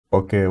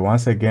Okay,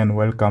 once again,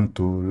 welcome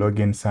to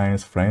Login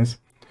Science Friends.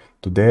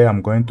 Today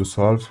I'm going to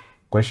solve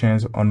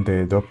questions on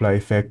the Doppler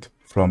effect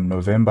from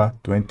November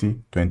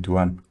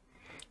 2021.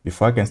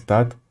 Before I can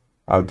start,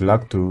 I would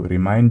like to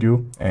remind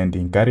you and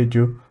encourage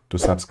you to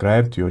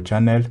subscribe to your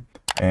channel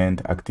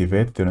and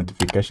activate the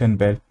notification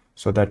bell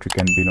so that you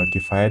can be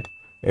notified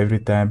every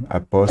time I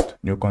post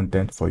new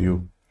content for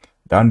you.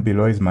 Down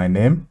below is my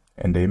name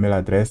and the email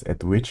address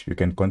at which you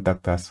can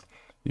contact us.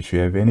 If you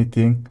have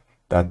anything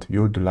that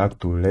you would like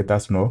to let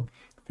us know,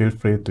 feel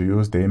free to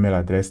use the email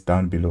address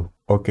down below.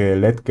 Okay,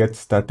 let's get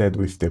started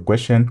with the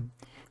question.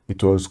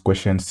 It was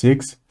question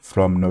 6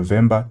 from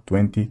November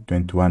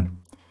 2021.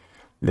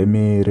 Let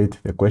me read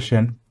the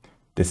question.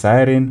 The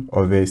siren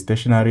of a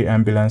stationary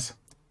ambulance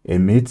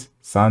emits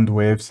sound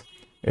waves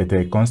at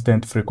a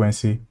constant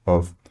frequency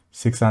of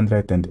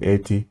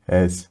 680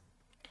 Hz.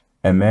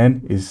 A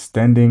man is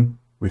standing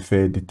with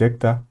a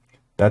detector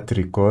that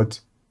records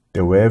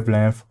the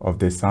wavelength of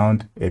the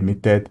sound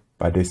emitted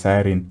by the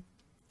siren,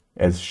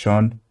 as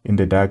shown in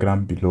the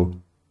diagram below.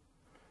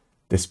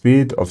 The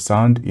speed of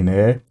sound in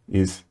air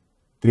is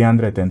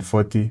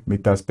 340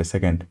 meters per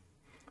second.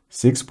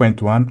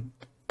 6.1.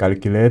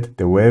 Calculate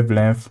the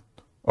wavelength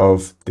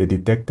of the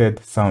detected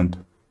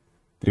sound.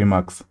 3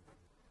 marks.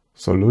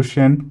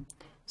 Solution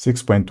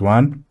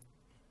 6.1.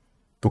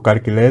 To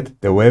calculate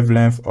the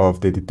wavelength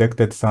of the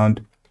detected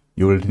sound,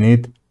 you will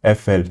need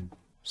FL.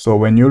 So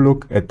when you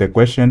look at the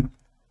question,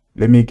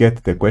 let me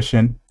get the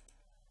question.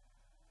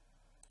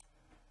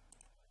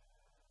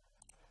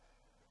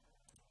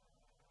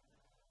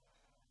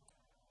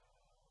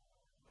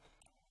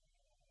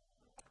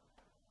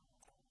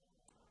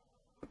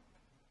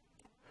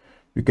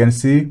 You can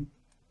see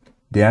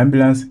the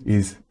ambulance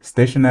is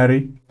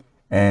stationary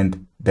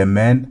and the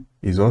man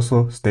is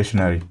also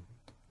stationary.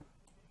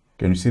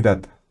 Can you see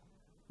that?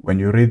 When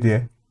you read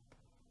here,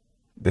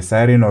 the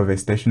siren of a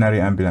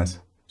stationary ambulance.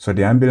 So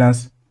the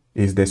ambulance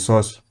is the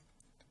source,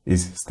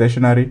 is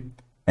stationary,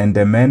 and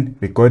the man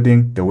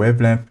recording the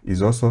wavelength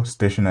is also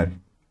stationary.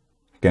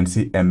 You can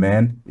see a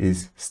man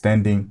is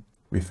standing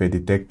with a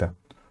detector.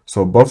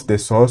 So both the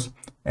source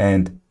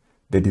and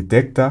the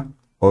detector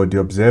or the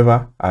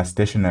observer are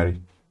stationary.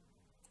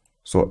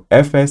 So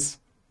Fs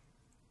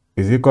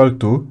is equal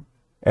to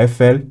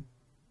Fl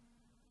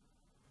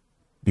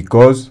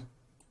because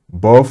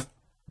both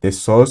the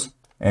source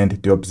and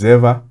the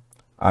observer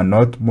are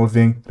not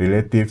moving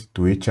relative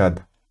to each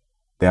other.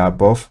 They are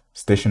both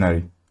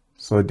stationary.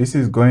 So this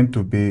is going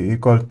to be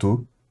equal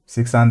to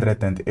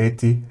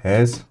 680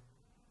 Hz. You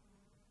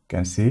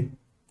can see.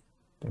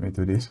 Let me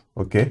do this.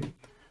 Okay.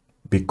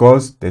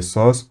 Because the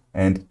source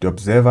and the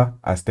observer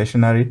are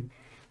stationary,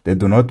 they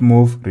do not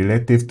move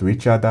relative to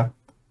each other.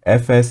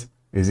 Fs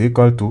is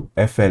equal to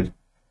Fl.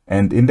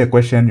 And in the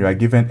question, you are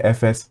given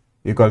Fs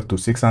equal to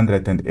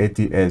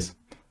 680 Hz.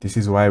 This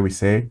is why we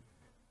say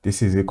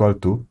this is equal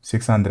to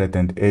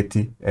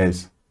 680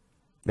 Hz.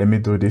 Let me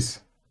do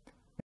this.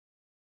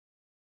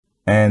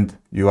 And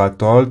you are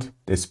told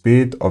the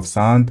speed of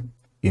sound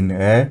in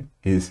air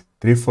is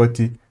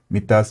 340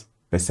 meters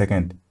per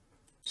second.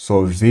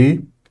 So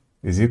V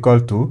is equal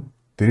to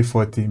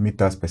 340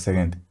 meters per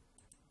second.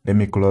 Let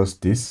me close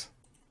this.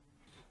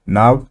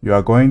 Now you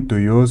are going to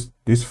use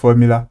this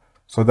formula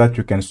so that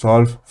you can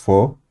solve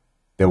for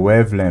the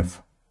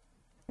wavelength.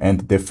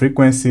 And the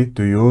frequency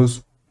to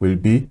use will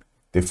be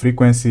the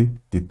frequency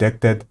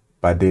detected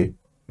by the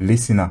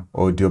listener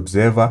or the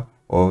observer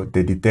or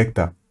the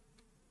detector,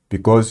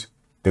 because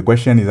the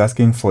question is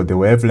asking for the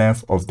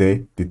wavelength of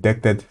the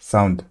detected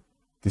sound.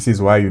 This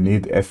is why you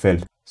need FL.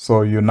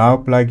 So you now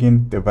plug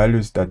in the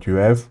values that you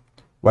have.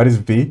 What is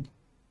V?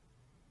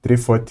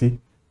 340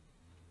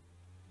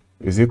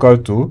 is equal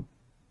to,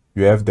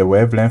 you have the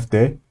wavelength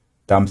there,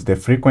 times the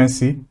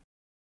frequency.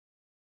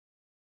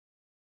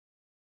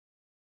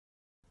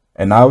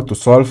 And now to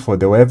solve for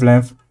the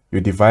wavelength,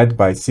 you divide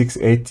by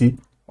 680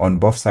 on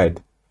both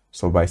sides.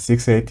 So by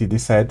 680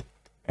 this side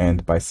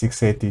and by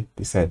 680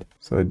 this side.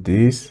 So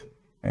this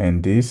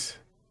and this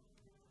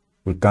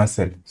will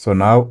cancel. So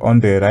now on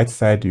the right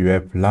side you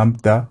have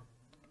lambda,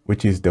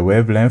 which is the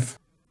wavelength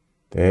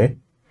there,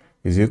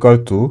 is equal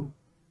to,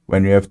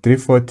 when you have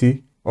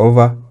 340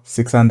 over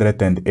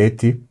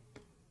 680,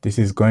 this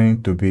is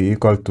going to be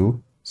equal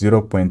to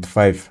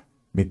 0.5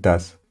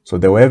 meters. So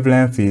the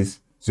wavelength is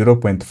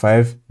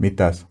 0.5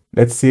 meters.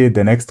 Let's see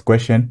the next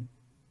question.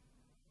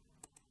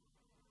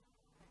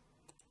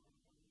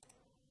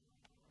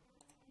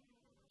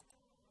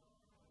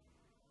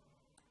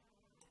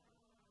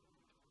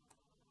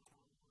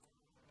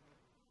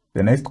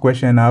 The next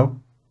question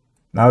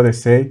now they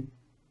say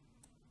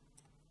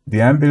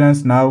the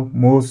ambulance now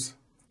moves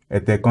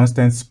at a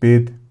constant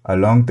speed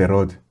along the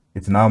road.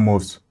 It now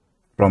moves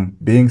from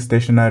being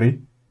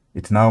stationary.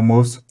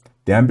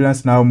 The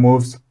ambulance now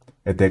moves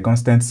at a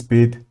constant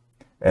speed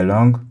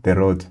along the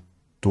road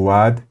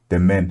toward the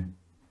man.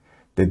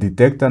 The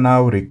detector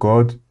now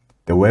records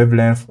the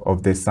wavelength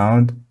of the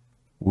sound,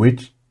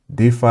 which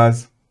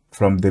differs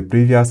from the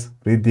previous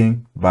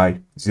reading by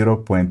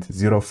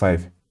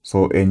 0.05.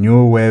 So a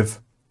new wave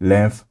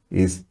length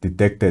is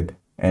detected,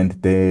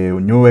 and the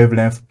new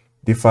wavelength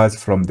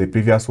differs from the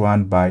previous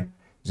one by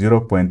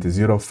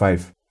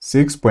 0.05.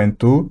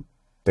 6.2,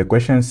 the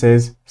question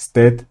says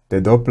state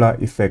the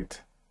Doppler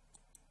effect.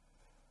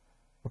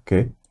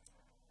 Okay,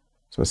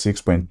 so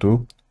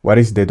 6.2, what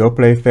is the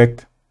Doppler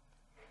effect?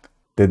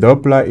 The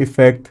Doppler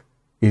effect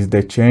is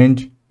the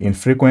change in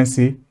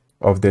frequency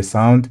of the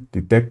sound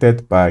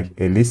detected by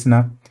a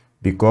listener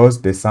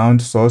because the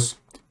sound source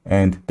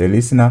and the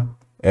listener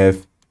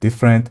have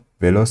different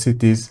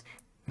velocities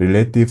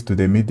relative to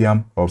the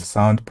medium of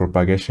sound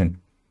propagation.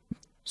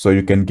 So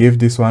you can give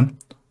this one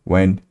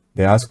when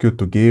they ask you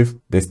to give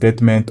the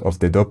statement of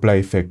the Doppler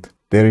effect.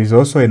 There is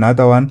also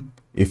another one.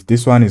 If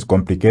this one is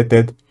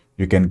complicated,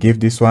 you can give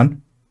this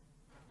one.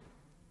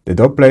 The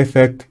Doppler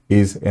effect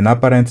is an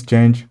apparent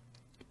change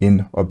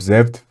in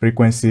observed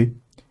frequency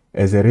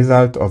as a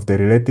result of the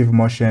relative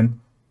motion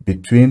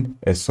between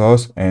a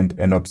source and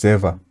an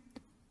observer.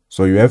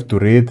 So you have to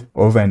read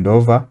over and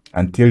over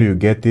until you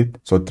get it.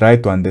 So try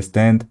to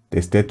understand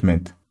the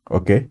statement.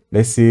 Okay,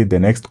 let's see the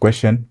next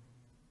question.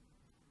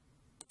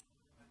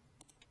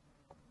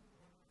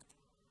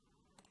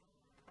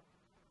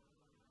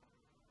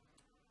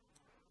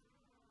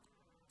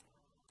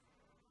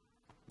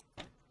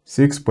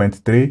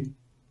 (6.3)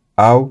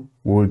 How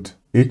would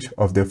each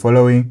of the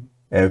following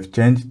have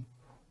changed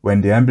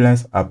when the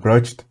ambulance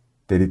approached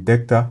the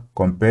detector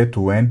compared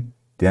to when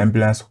the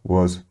ambulance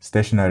was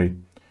stationary?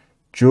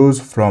 Choose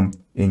from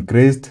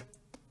increased,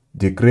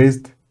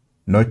 decreased,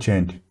 no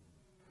change.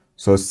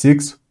 So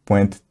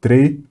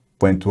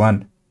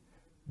 6.3.1,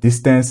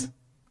 distance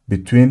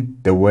between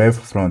the wave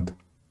front.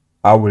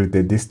 How will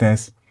the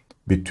distance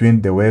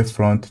between the wave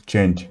front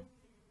change?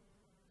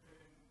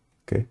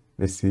 Okay,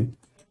 let's see.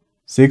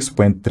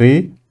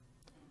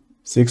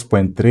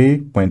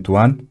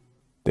 6.3.1,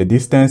 the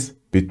distance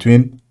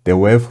between the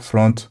wave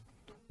front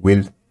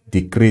will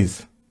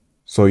decrease.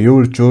 So you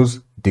will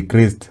choose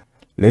decreased.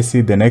 Let's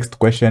see the next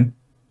question.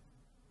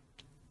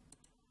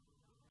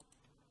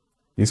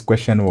 This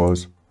question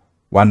was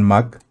 1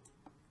 mark.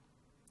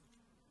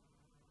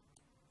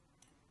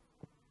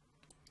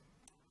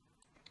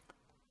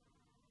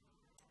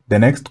 The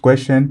next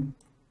question,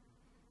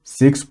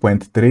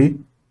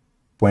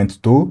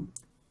 6.3.2,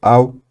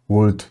 how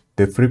would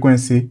the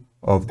frequency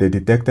of the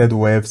detected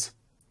waves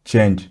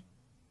change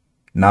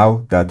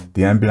now that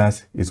the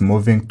ambulance is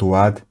moving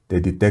toward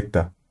the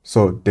detector?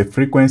 So the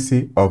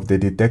frequency of the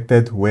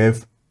detected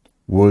wave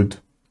would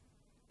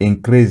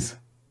increase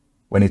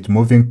when it's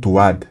moving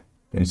toward.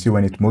 You see,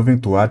 when it's moving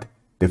toward,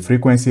 the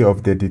frequency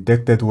of the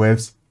detected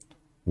waves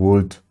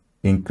would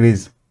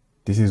increase.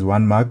 This is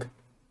 1 mark.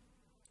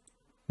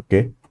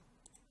 Okay.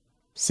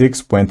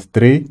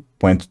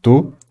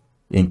 6.3.2,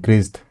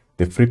 increased.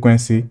 The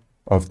frequency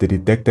of the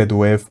detected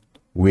wave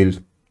will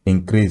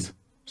increase.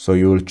 So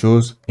you will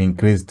choose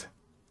increased.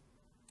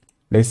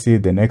 Let's see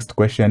the next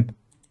question.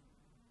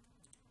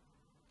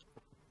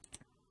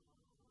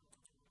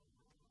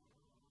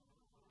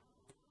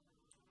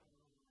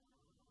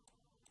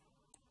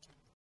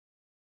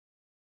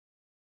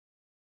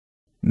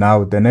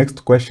 Now the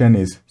next question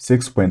is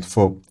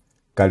 6.4.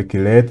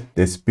 Calculate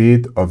the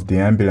speed of the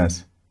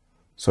ambulance.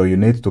 So you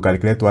need to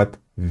calculate what?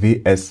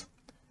 Vs,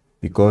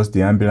 because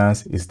the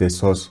ambulance is the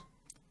source.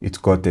 It's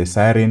got a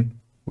siren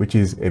which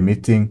is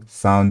emitting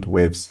sound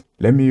waves.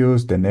 Let me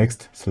use the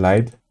next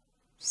slide.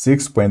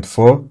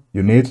 6.4,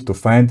 you need to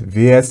find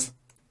Vs,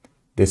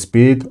 the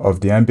speed of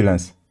the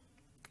ambulance.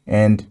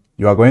 And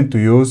you are going to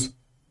use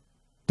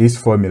this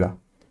formula.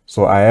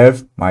 So I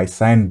have my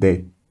sign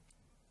there.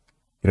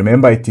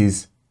 Remember, it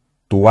is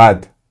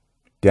toward.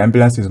 The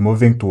ambulance is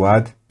moving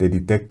toward the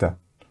detector.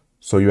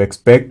 So you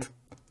expect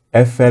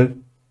FL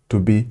to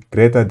be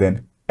greater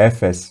than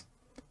FS.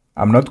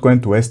 I'm not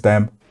going to waste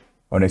time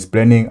on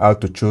explaining how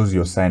to choose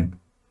your sign.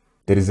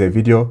 There is a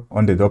video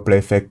on the Doppler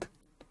effect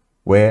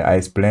where I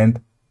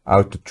explained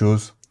how to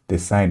choose the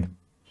sign.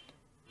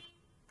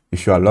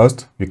 If you are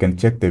lost, you can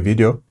check the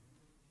video.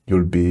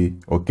 You'll be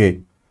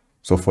okay.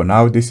 So for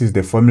now, this is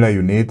the formula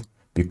you need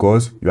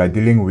because you are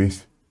dealing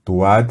with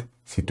toward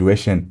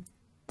situation.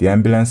 The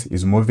ambulance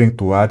is moving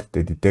toward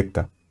the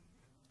detector.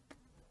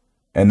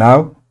 And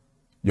now,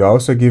 you are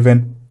also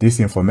given this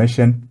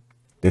information,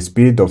 the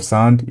speed of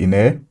sound in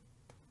air,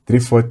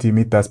 340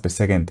 meters per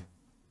second.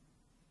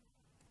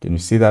 Can you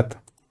see that?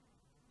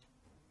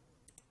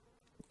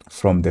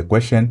 From the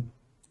question.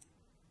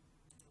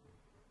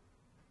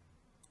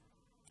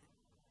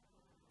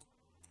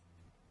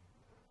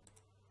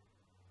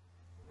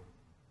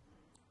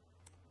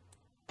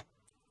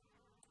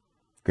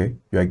 Okay,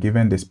 you are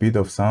given the speed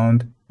of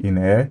sound in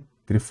air,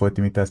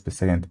 340 meters per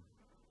second.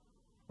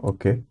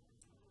 Okay.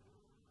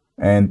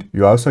 And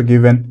you are also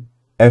given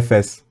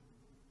Fs.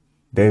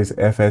 There is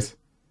Fs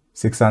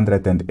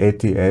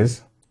 680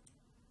 S.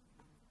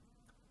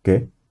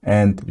 Okay.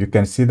 And you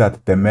can see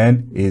that the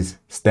man is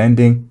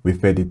standing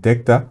with a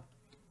detector.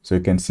 So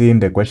you can see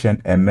in the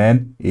question, a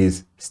man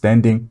is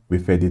standing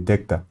with a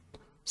detector.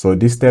 So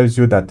this tells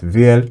you that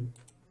VL,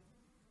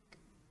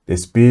 the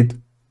speed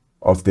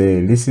of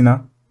the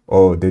listener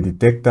or the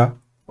detector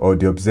or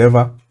the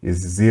observer is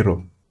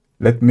 0.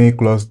 Let me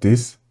close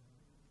this.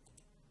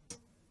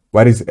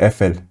 What is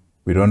FL?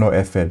 We don't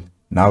know FL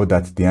now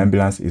that the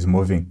ambulance is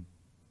moving.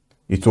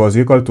 It was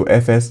equal to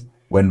Fs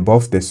when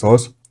both the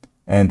source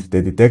and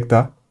the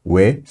detector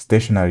were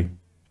stationary.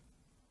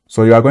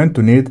 So you are going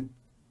to need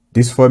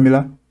this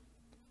formula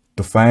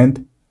to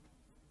find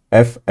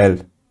FL.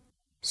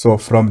 So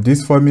from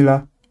this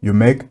formula, you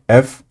make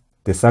F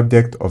the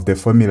subject of the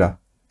formula.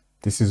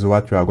 This is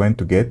what you are going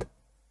to get.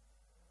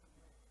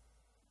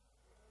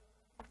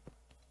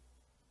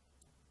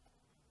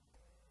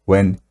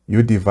 When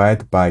you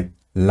divide by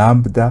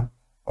lambda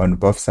on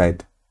both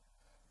sides,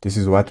 this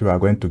is what we are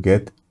going to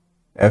get.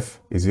 F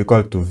is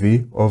equal to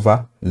V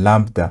over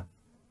lambda.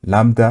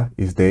 Lambda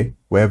is the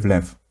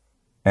wavelength.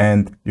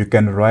 And you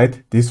can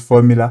write this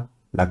formula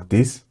like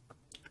this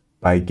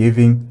by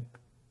giving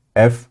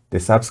F the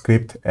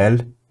subscript L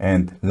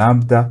and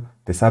lambda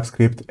the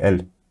subscript L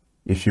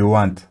if you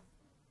want.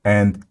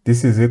 And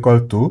this is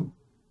equal to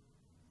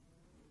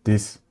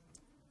this.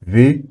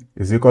 V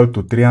is equal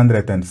to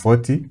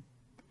 340.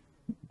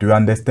 Do you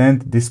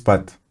understand this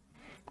part?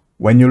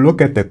 When you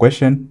look at the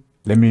question,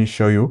 let me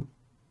show you.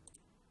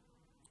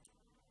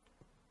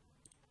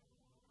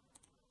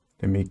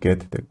 Let me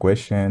get the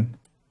question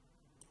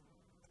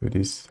to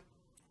this.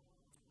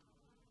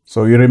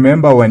 So you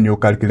remember when you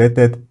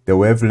calculated the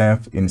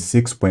wavelength in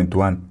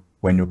 6.1,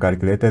 when you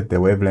calculated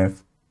the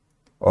wavelength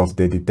of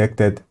the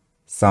detected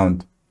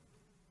sound.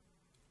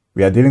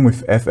 We are dealing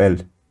with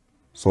FL.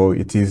 So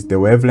it is the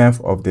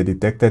wavelength of the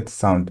detected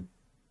sound.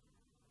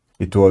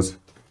 It was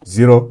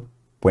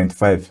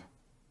 0.5.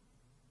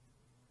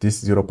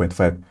 This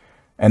 0.5.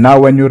 And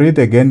now when you read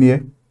again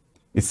here,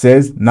 it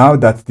says now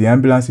that the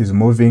ambulance is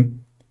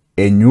moving,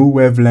 a new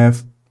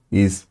wavelength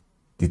is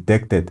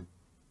detected,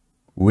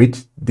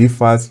 which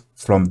differs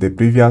from the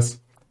previous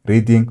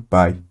reading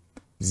by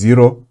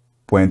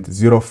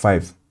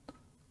 0.05.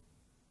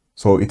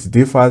 So it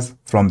differs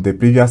from the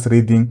previous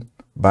reading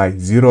by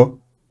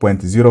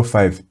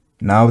 0.05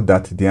 now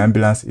that the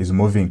ambulance is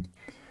moving.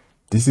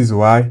 This is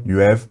why you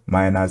have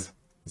minus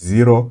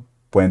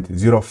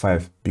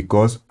 0.05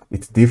 because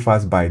it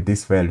differs by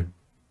this value.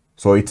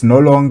 So it's no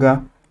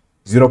longer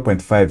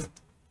 0.5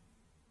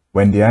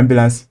 when the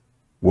ambulance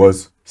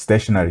was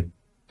stationary.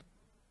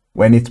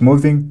 When it's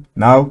moving,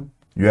 now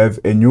you have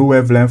a new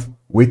wavelength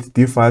which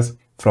differs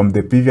from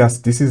the previous.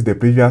 This is the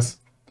previous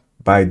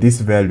by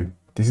this value.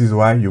 This is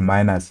why you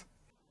minus.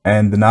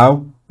 And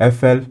now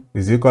FL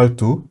is equal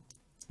to,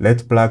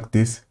 let's plug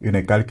this in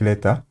a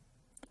calculator.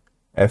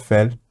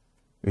 FL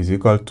is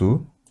equal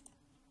to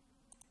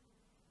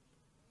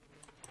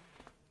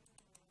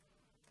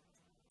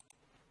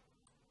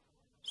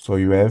so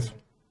you have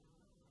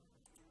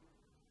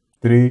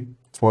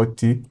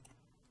 340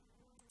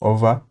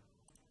 over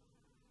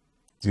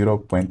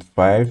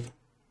 0.5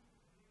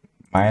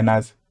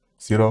 minus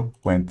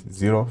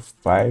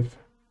 0.05.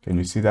 Can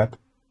you see that?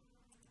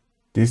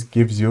 This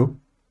gives you,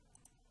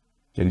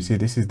 can you see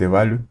this is the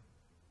value?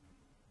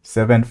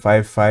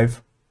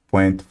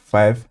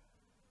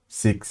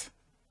 755.56.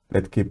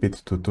 Let's keep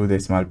it to 2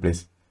 decimal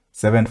place.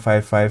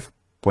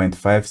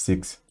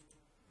 755.56.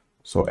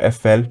 So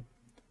FL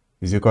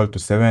is equal to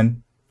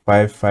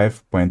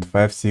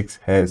 755.56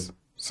 Hz.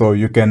 So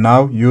you can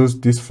now use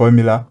this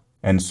formula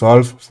and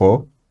solve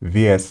for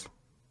Vs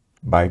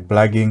by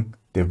plugging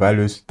the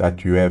values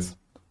that you have.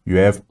 You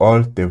have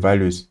all the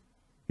values.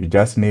 You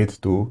just need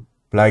to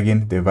plug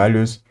in the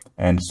values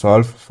and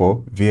solve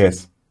for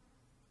Vs.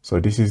 So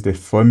this is the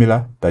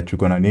formula that you're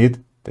gonna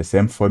need, the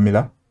same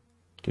formula.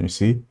 Can you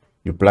see?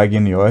 You plug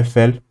in your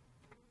FL.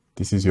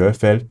 This is your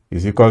FL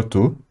is equal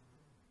to,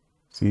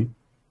 see,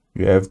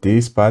 you have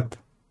this part.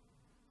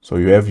 So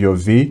you have your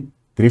V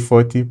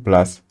 340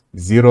 plus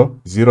 0.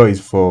 0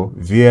 is for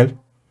VL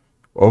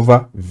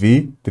over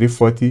V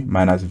 340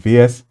 minus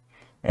VS,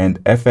 and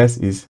FS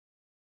is,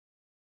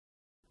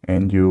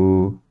 and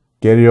you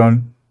carry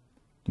on.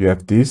 You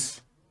have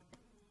this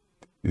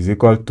is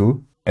equal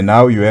to, and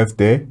now you have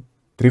the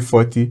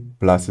 340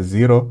 plus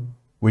 0,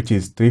 which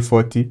is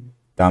 340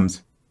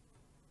 times,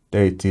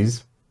 there it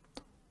is,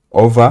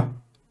 over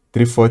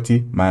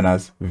 340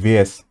 minus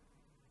Vs.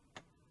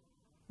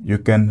 You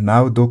can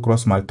now do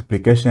cross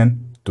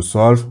multiplication to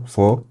solve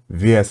for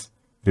Vs.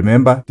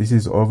 Remember, this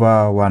is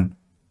over 1.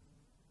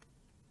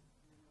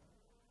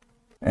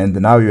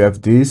 And now you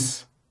have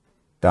this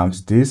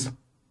times this.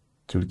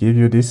 It will give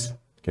you this.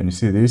 Can you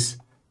see this?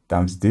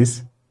 Times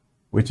this,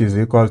 which is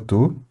equal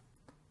to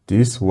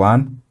this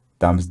 1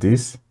 times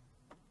this.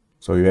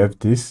 So you have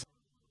this.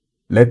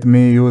 Let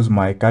me use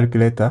my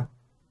calculator.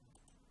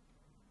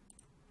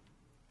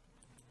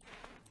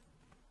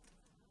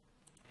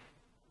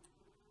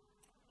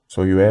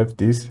 So you have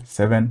this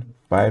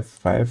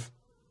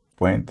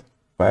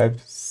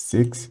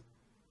 755.56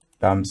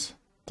 times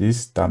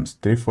this times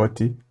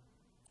 340.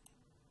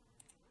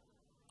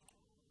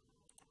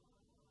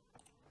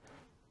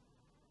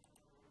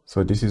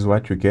 So this is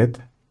what you get.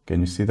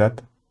 Can you see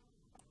that?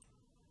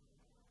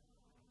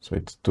 So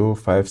it's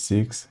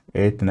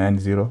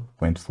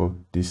 256,890.4.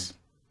 This.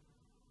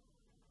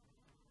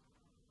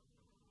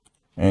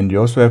 And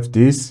you also have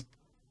this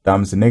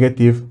times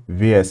negative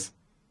Vs.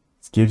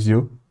 It gives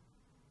you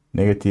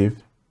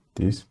negative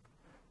this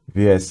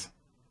Vs,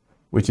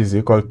 which is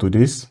equal to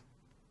this.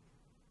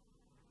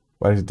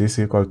 What is this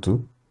equal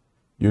to?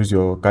 Use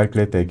your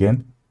calculator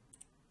again.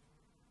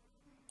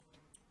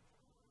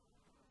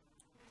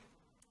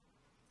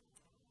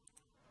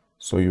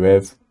 So you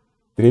have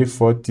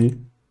 340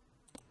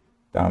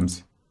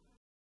 times.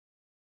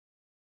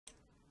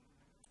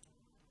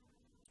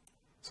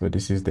 So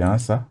this is the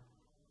answer.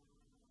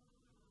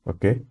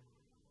 Okay.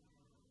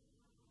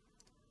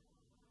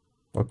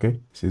 Okay,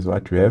 this is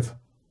what we have.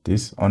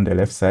 This on the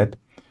left side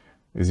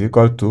is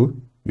equal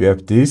to, you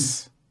have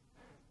this,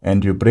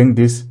 and you bring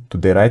this to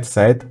the right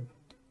side,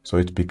 so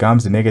it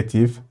becomes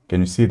negative. Can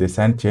you see the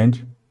sign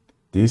change?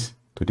 This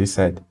to this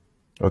side.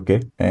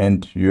 Okay,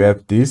 and you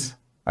have this.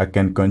 I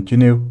can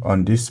continue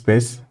on this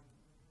space.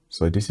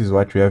 So this is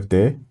what we have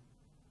there.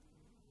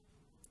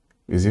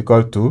 Is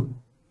equal to,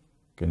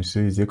 can you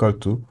see, is equal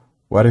to,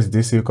 what is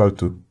this equal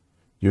to?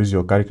 Use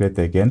your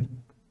calculator again.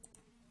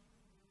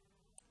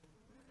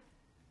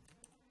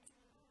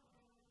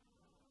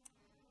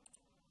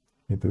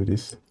 Let me do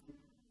this.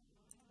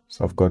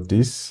 So I've got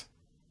this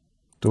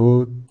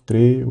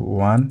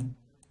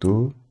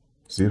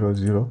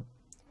 231,200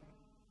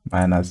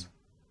 minus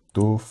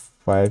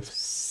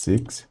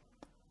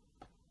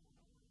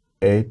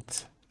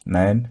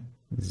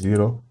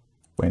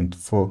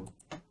 256,890.4,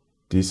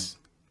 this,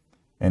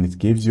 and it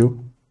gives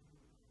you,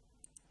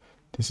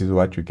 this is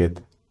what you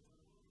get.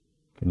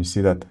 Can you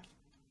see that?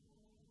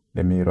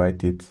 Let me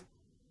write it.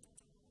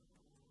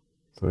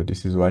 So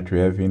this is what we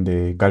have in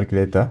the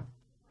calculator.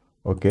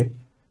 Okay,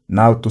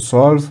 now to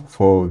solve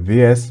for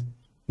Vs,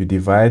 you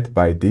divide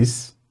by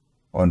this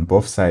on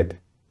both sides.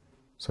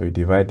 So you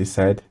divide this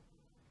side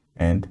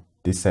and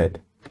this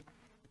side,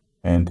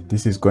 and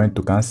this is going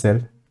to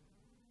cancel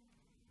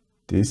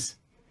this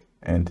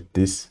and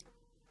this.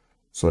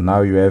 So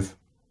now you have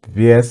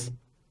Vs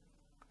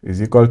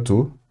is equal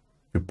to,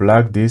 you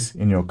plug this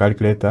in your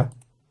calculator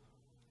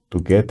to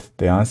get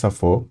the answer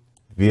for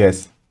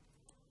Vs.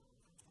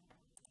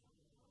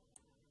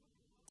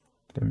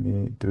 Let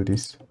me do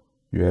this.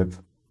 You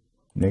have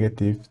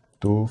negative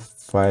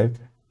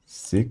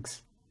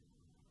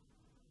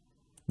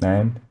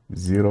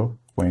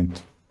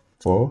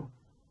 256,990.4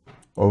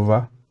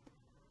 over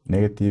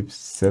negative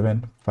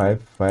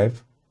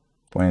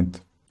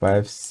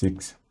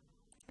 755.56.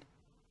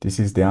 This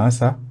is the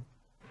answer,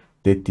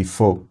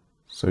 34.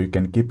 So you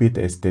can keep it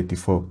as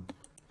 34.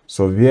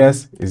 So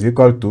Vs is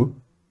equal to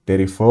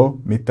 34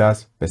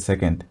 meters per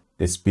second,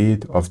 the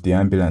speed of the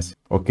ambulance.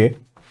 Okay,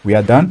 we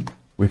are done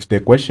with the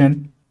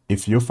question.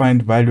 If you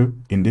find value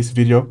in this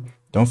video,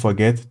 don't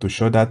forget to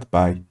show that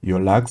by your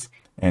likes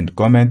and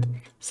comment.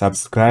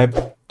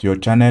 Subscribe to your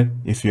channel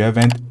if you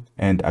haven't,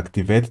 and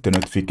activate the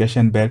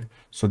notification bell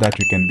so that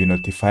you can be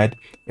notified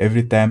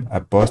every time I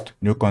post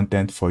new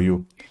content for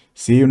you.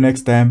 See you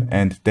next time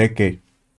and take care.